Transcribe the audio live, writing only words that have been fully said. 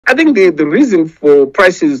I think the reason for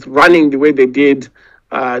prices running the way they did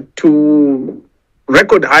to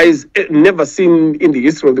record highs never seen in the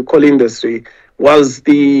history of the coal industry was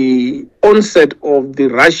the onset of the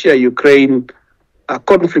Russia-Ukraine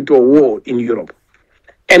conflict or war in Europe.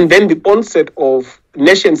 And then the onset of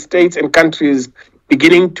nation states and countries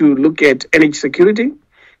beginning to look at energy security.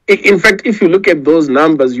 In fact, if you look at those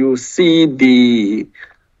numbers, you see the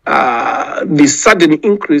sudden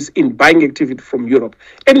increase in buying activity from Europe.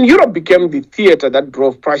 And Europe became the theater that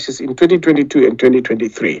drove prices in 2022 and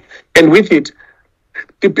 2023. And with it,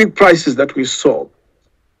 the big prices that we saw.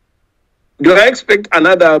 Do I expect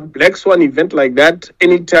another black swan event like that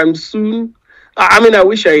anytime soon? I mean, I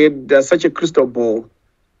wish I had such a crystal ball,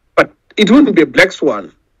 but it wouldn't be a black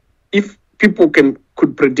swan if people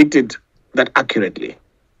could predict it that accurately.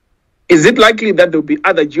 Is it likely that there will be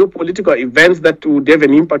other geopolitical events that would have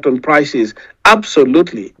an impact on prices?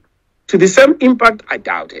 Absolutely. To the same impact, I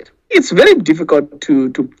doubt it. It's very difficult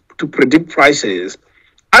to predict prices,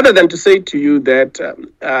 other than to say to you that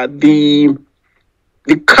the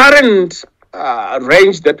current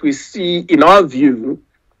range that we see, in our view,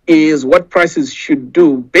 is what prices should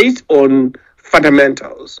do based on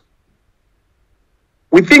fundamentals.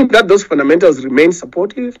 We think that those fundamentals remain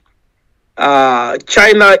supportive.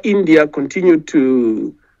 China, India continue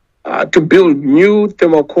to build new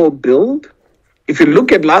thermal coal build. If you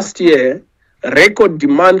look at last year, record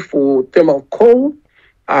demand for thermal coal,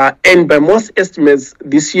 and by most estimates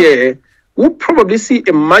this year, we'll probably see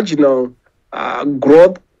a marginal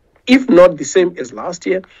growth, if not the same as last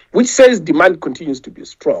year, which says demand continues to be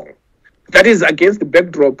strong. That is against the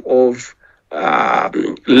backdrop of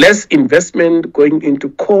less investment going into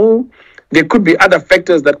coal. There could be other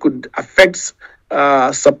factors that could affect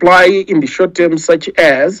supply in the short term, such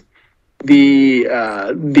as the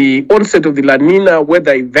onset of the La Nina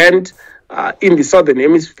weather event in the southern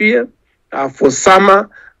hemisphere for summer,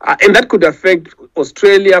 and that could affect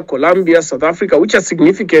Australia, Colombia, South Africa, which are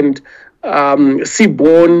significant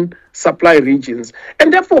seaborne supply regions.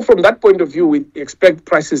 And therefore, from that point of view, we expect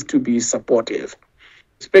prices to be supportive.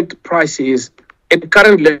 Expect prices at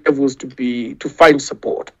current levels to find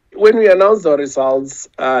support. When we announced our results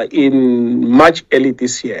in March early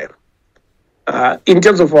this year, in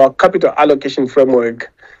terms of our capital allocation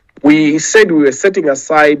framework, we said we were setting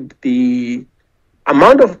aside the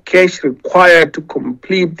amount of cash required to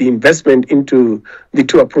complete the investment into the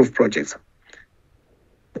two approved projects.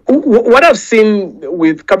 What I've seen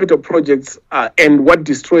with capital projects and what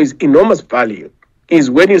destroys enormous value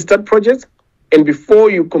is when you start projects and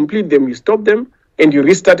before you complete them, you stop them and you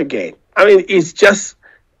restart again. I mean, it's just,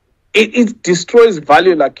 it destroys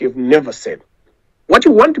value like you've never seen. What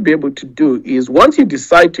you want to be able to do is once you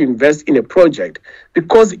decide to invest in a project,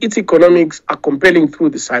 because its economics are compelling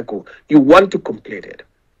through the cycle, you want to complete it.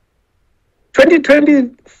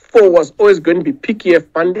 2024 was always going to be peak year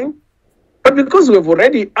funding, but because we've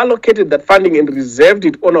already allocated that funding and reserved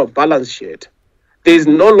it on our balance sheet, there is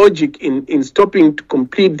no logic in stopping to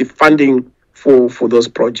complete the funding for those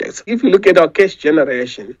projects. If you look at our cash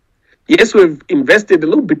generation, yes, we've invested a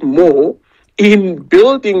little bit more in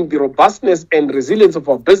building the robustness and resilience of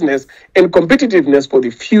our business and competitiveness for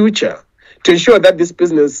the future to ensure that this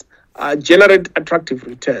business generates attractive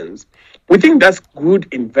returns. We think that's good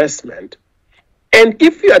investment. And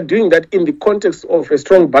if you are doing that in the context of a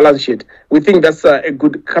strong balance sheet, we think that's a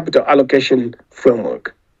good capital allocation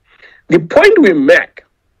framework. The point we make,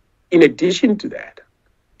 in addition to that,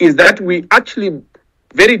 is that we actually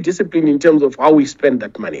very disciplined in terms of how we spend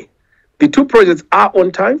that money. The two projects are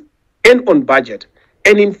on time and on budget.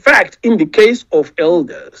 And in fact, in the case of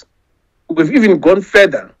Elders, we've even gone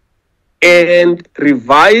further and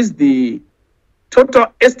revised the total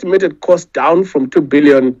estimated cost down from 2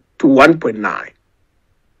 billion to 1.9.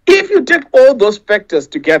 If you take all those factors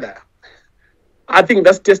together, I think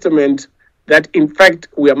that's testament that, in fact,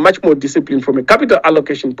 we are much more disciplined from a capital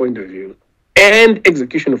allocation point of view and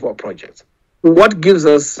execution of our projects. What gives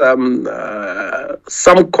us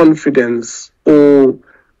some confidence or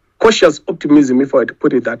cautious optimism, if I were to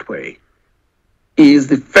put it that way, is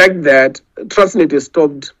the fact that Transnet has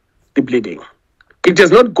stopped the bleeding. It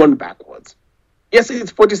has not gone backwards. Yes,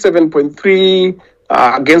 it's 47.3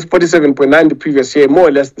 against 47.9 the previous year, more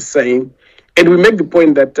or less the same. And we make the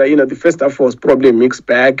point that, the first half was probably a mixed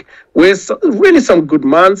bag with really some good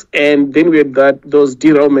months. And then we had those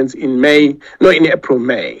derailments in April,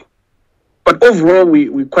 May. But overall,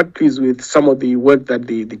 we're quite pleased with some of the work that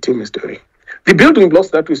the team is doing. The building blocks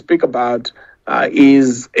that we speak about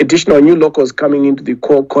is additional new locals coming into the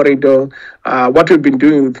core corridor, what we've been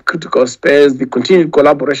doing with critical spares, the continued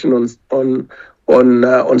collaboration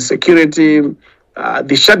on security,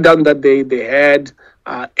 the shutdown that they had,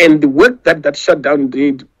 and the work that shutdown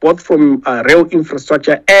did, both from rail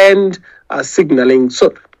infrastructure and signaling.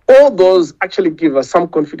 So all those actually give us some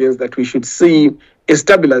confidence that we should see a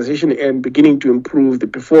stabilization and beginning to improve the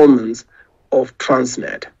performance of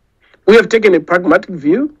Transnet. We have taken a pragmatic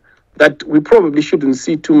view that we probably shouldn't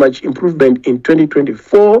see too much improvement in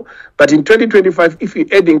 2024, but in 2025, if you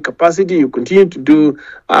add in capacity, you continue to do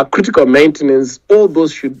critical maintenance, all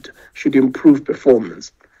those should improve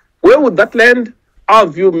performance. Where would that land? Our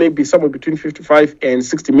view may be somewhere between 55 and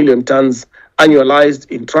 60 million tons annualized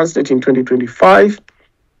in Transnet in 2025,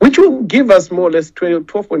 which will give us more or less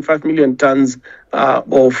 12.5 million tons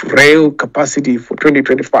of rail capacity for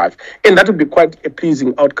 2025. And that would be quite a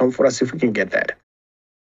pleasing outcome for us if we can get that.